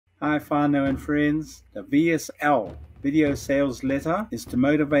Hi Fano and friends. The VSL video sales letter is to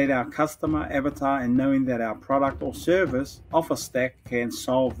motivate our customer avatar in knowing that our product or service offer stack can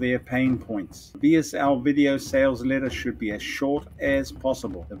solve their pain points. The VSL video sales letter should be as short as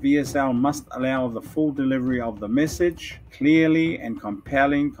possible. The VSL must allow the full delivery of the message, clearly and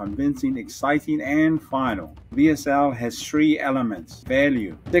compelling, convincing, exciting, and final. VSL has three elements.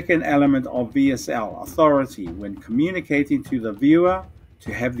 Value. Second element of VSL, authority. When communicating to the viewer,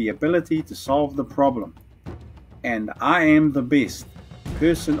 to have the ability to solve the problem. And I am the best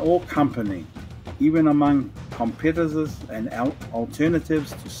person or company, even among competitors and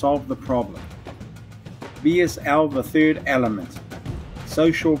alternatives, to solve the problem. VSL, the third element.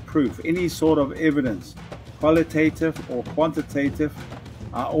 Social proof. Any sort of evidence, qualitative or quantitative,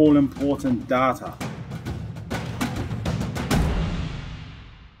 are all important data.